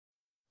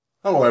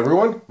Hello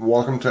everyone,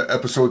 welcome to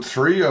episode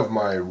 3 of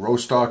my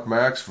Rostock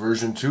Max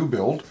version 2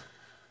 build.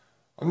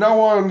 I'm now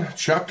on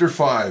chapter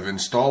 5,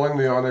 installing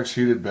the Onyx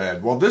heated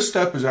bed. Well, this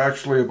step is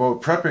actually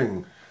about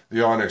prepping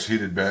the Onyx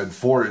heated bed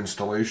for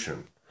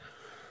installation.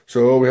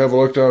 So we have a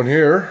look down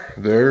here.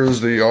 There's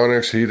the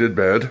Onyx heated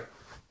bed.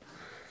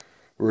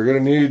 We're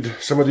going to need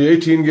some of the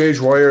 18 gauge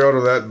wire out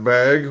of that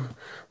bag.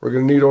 We're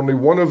going to need only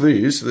one of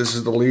these. This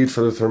is the lead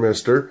for the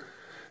thermistor.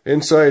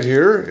 Inside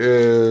here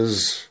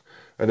is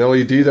an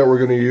LED that we're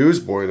going to use.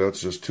 Boy,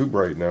 that's just too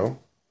bright now.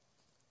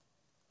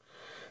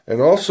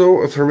 And also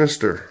a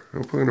thermistor.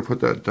 I'm going to put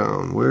that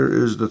down. Where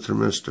is the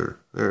thermistor?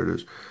 There it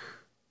is.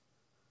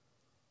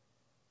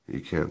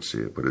 You can't see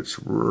it, but it's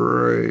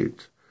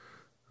right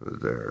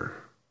there.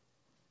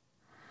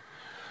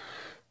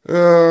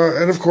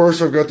 And of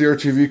course, I've got the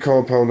RTV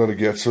compound on a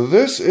get. So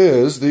this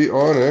is the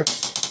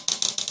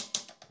Onyx.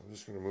 I'm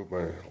just going to move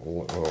my...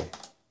 Oh.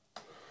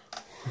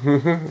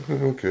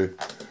 Okay.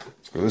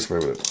 Let's go this way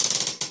with it.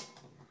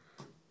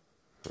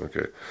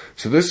 Okay,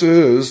 so this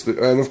is,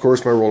 and of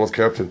course my roll of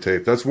Captain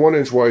tape. That's 1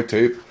 inch wide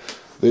tape.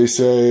 They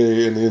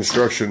say in the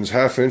instructions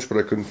 1/2 inch, but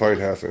I couldn't find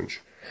 1/2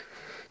 inch.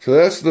 So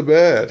that's the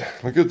bed.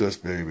 Look at this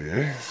baby,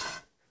 eh? I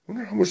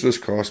wonder how much this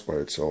costs by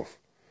itself.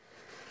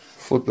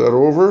 Flip that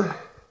over.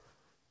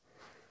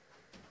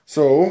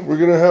 So we're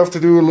going to have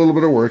to do a little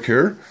bit of work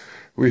here.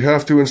 We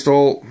have to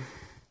install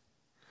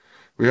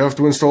the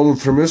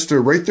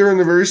thermistor right there in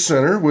the very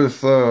center with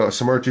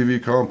some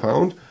RTV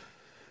compound,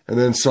 and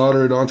then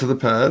solder it onto the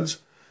pads.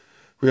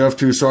 We have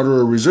to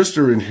solder a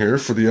resistor in here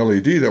for the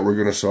LED that we're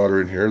going to solder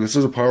in here. This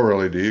is a power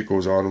LED. It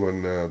goes on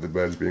when the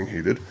bed's being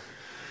heated.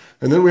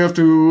 And then we have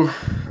to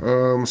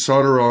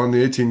solder on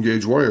the 18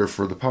 gauge wire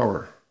for the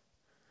power.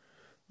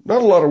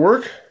 Not a lot of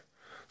work.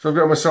 So I've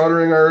got my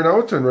soldering iron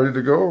out and ready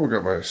to go. We've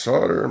got my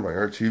solder and my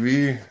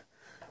RTV.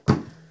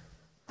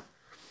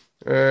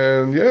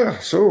 And yeah,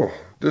 so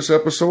this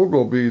episode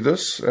will be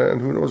this,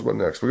 and who knows what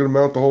next. We're going to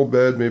mount the whole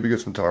bed, maybe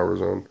get some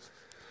towers on.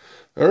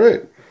 All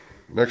right,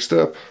 next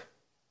step.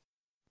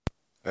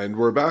 And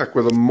we're back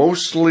with a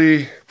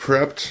mostly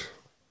prepped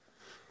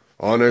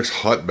Onyx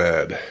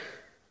hotbed.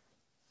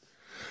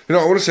 You know,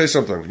 I want to say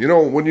something. You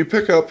know, when you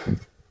pick up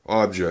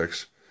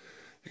objects,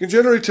 you can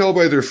generally tell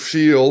by their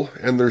feel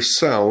and their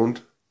sound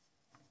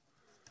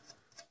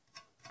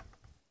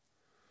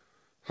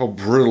how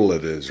brittle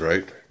it is,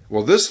 right?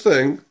 Well, this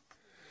thing,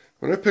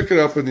 when I pick it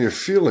up and you're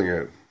feeling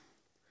it,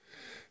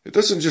 it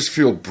doesn't just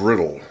feel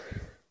brittle.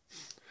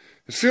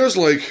 It feels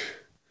like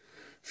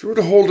if you were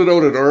to hold it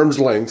out at arm's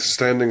length,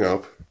 standing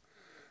up,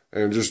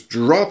 and just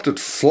dropped it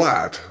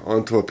flat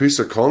onto a piece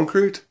of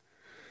concrete,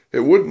 it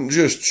wouldn't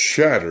just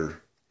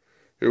shatter.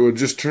 It would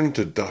just turn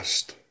to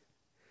dust.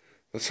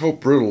 That's how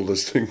brittle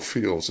this thing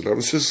feels. And I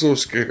was just so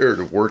scared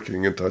of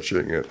working and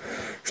touching it,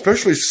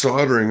 especially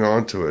soldering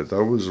onto it.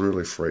 That was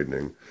really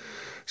frightening.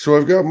 So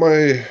I've got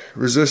my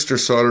resistor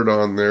soldered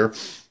on there.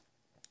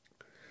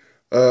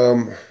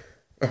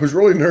 I was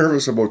really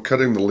nervous about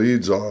cutting the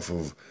leads off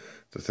of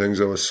the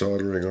things I was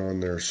soldering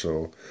on there,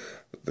 so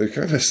they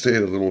kind of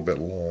stayed a little bit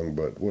long,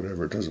 but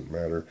whatever, it doesn't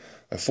matter.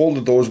 I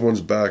folded those ones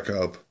back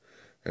up,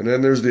 and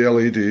then there's the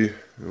LED.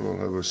 We'll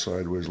have a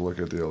sideways look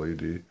at the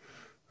LED.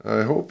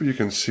 I hope you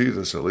can see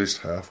this at least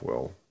half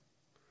well.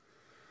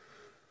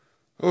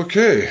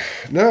 Okay,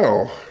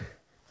 now,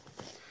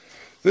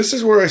 this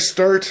is where I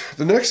start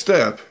the next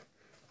step.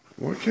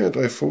 Why can't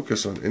I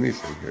focus on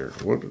anything here?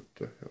 What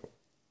the hell?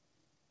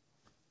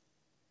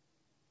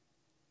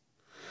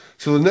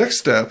 So the next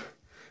step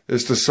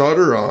is to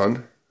solder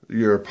on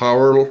your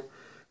power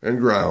and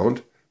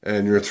ground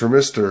and your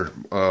thermistor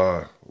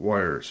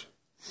wires.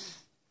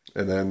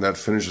 And then that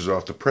finishes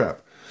off the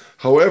prep.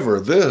 However,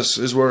 this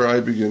is where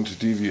I begin to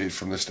deviate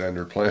from the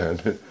standard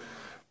plan.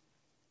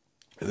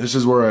 This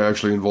is where I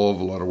actually involve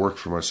a lot of work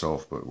for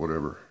myself, but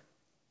whatever.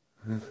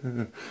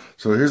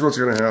 So here's what's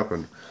going to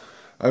happen.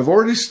 I've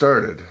already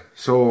started,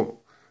 so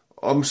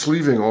I'm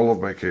sleeving all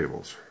of my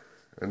cables.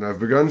 And I've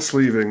begun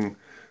sleeving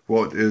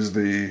what is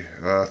the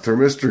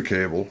thermistor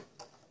cable,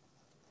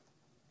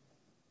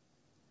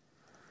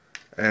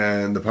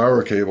 and the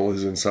power cable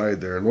is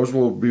inside there, and those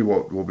will be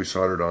what will be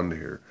soldered onto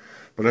here.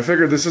 But I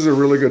figured this is a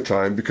really good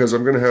time because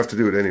I'm going to have to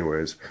do it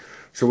anyways.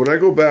 So when I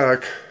go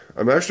back,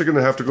 I'm actually going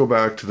to have to go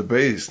back to the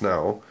base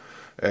now,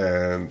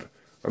 and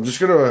I'm just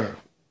going to,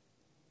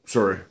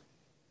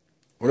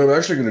 what I'm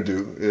actually going to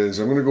do is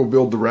I'm going to go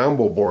build the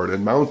Rambo board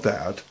and mount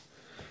that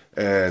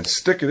and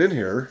stick it in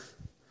here,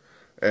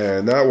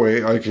 and that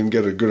way I can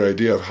get a good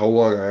idea of how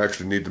long I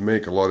actually need to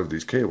make a lot of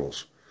these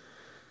cables.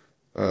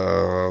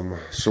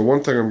 So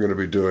one thing I'm going to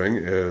be doing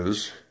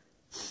is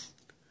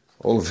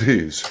all of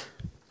these.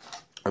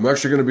 I'm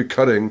actually going to be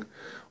cutting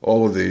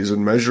all of these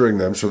and measuring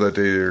them so that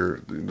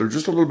they're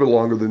just a little bit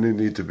longer than they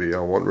need to be. I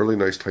want really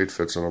nice tight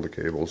fits on all the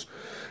cables.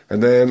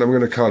 And then I'm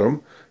going to cut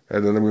them,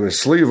 and then I'm going to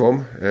sleeve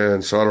them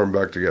and solder them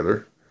back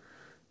together.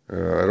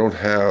 I don't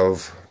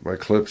have my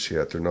clips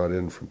yet. They're not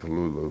in from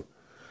Palulu.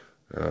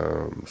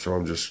 So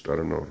I'm just, I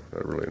don't know,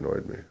 that really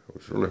annoyed me. I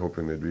was really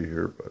hoping they'd be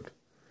here, but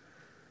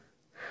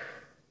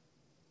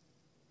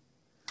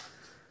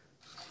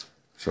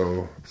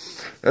So,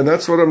 and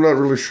that's what I'm not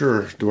really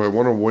sure. Do I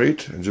want to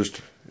wait and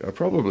just, I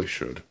probably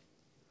should.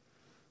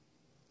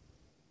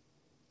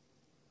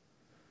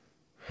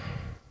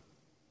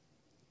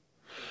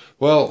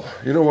 Well,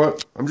 you know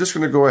what? I'm just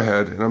going to go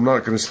ahead and I'm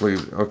not going to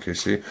sleeve. Okay,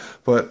 see?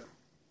 But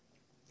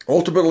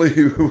ultimately,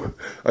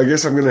 I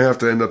guess I'm going to have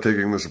to end up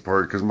taking this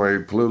apart because my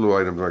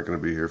Palulu items aren't going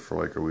to be here for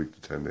like a week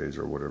to 10 days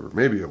or whatever.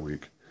 Maybe a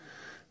week.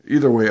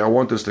 Either way, I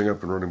want this thing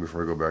up and running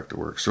before I go back to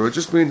work. So it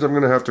just means I'm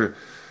going to have to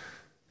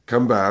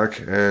come back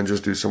and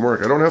just do some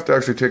work. I don't have to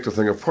actually take the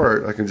thing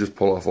apart. I can just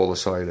pull off all the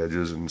side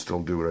edges and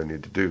still do what I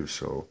need to do.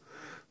 So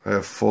I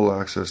have full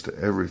access to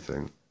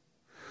everything.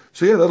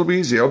 So yeah, that'll be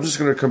easy. I'm just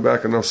going to come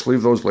back and I'll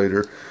sleeve those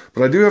later.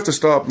 But I do have to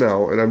stop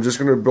now, and I'm just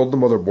going to build the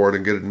motherboard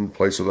and get it in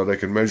place so that I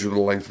can measure the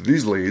length of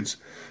these leads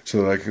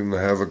so that I can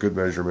have a good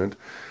measurement.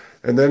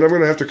 And then I'm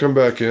going to have to come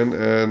back in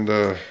and,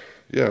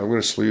 yeah, I'm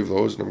going to sleeve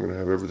those and I'm going to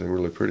have everything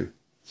really pretty.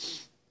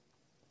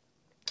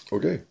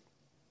 Okay.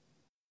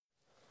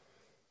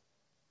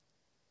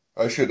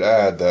 I should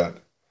add that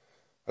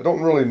I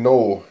don't really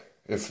know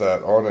if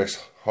that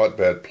Onyx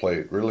hotbed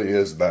plate really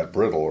is that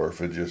brittle or if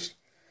it just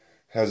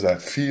has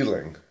that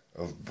feeling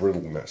of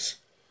brittleness.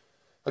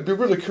 I'd be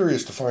really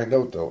curious to find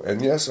out though.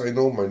 And yes, I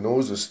know my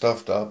nose is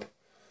stuffed up.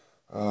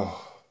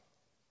 Oh,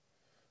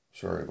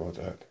 sorry about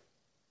that.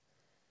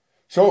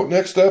 So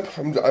next step,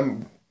 I'm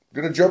going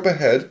to jump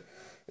ahead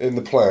in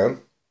the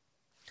plan.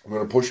 I'm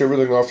going to push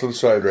everything off to the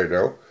side right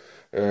now.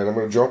 And I'm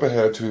going to jump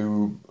ahead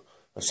to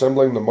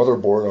assembling the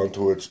motherboard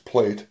onto its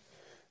plate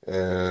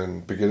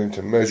and beginning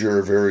to measure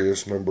a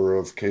various number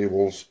of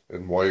cables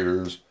and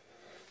wires,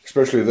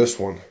 especially this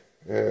one.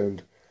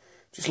 And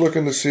just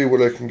looking to see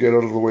what I can get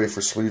out of the way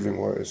for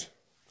sleeving wise.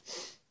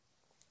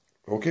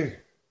 Okay.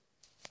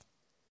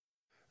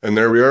 And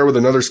there we are with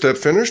another step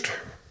finished.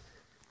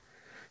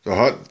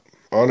 The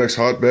Onyx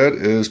hotbed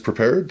is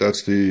prepared.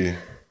 That's the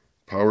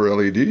power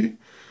LED,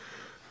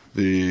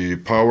 the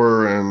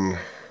power and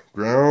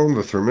ground,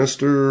 the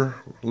thermistor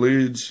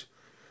leads,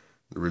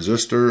 the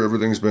resistor.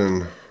 Everything's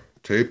been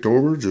taped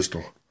over just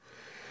to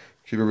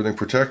keep everything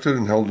protected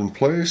and held in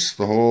place.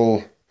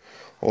 All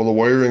the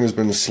wiring has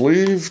been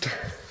sleeved.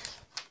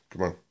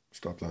 Come on,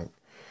 stop that.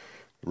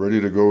 Ready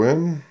to go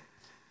in.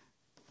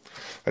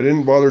 I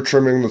didn't bother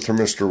trimming the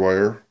thermistor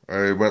wire.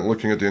 I went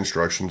looking at the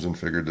instructions and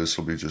figured this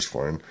will be just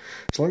fine.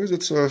 As long as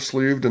it's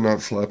sleeved and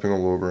not flapping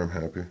all over, I'm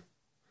happy.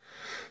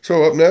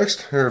 So up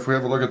next, here, if we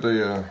have a look at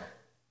the,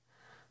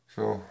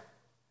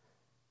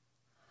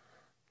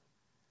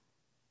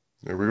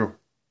 there we go.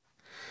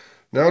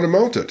 Now to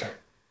mount it.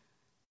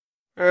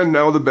 And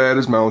now the bed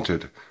is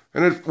mounted.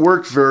 And it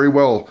worked very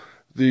well.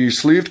 The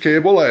sleeved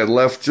cable I had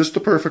left just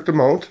the perfect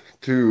amount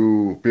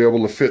to be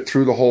able to fit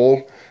through the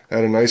hole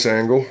at a nice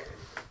angle.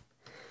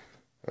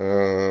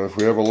 If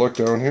we have a look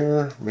down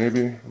here,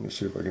 maybe, let me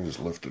see if I can just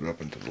lift it up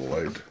into the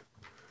light.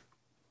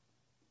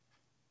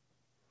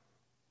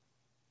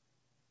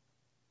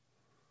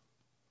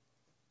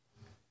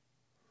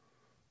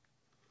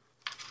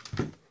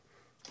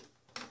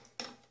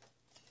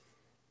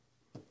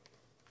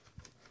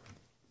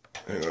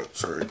 Hang on,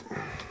 sorry.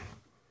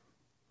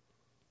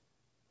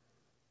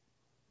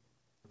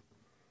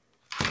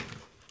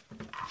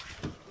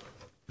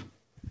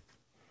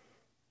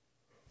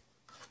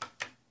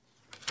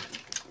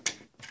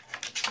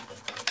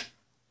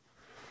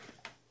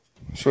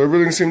 So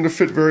everything seemed to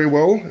fit very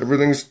well.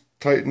 Everything's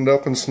tightened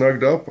up and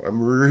snugged up.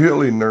 I'm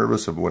really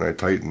nervous of when I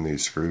tighten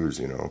these screws,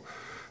 you know.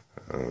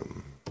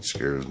 It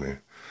scares me.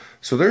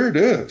 So there it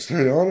is,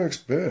 the Onyx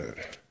bed.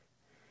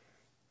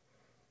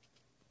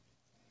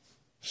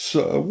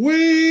 Sweet!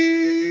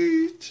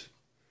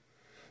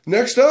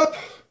 Next up,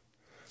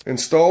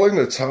 installing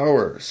the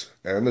towers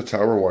and the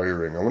tower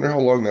wiring. I wonder how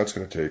long that's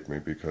going to take me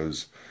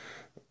because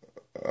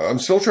I'm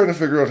still trying to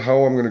figure out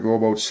how I'm going to go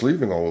about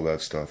sleeving all of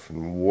that stuff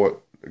and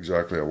what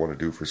exactly I want to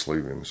do for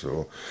sleeving.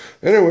 So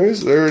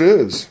anyways, there it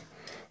is.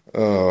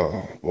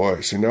 Boy,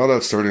 see, now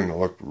that's starting to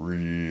look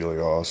really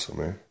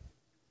awesome, eh?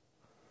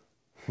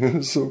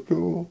 It's so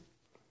cool.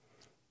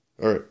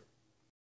 All right.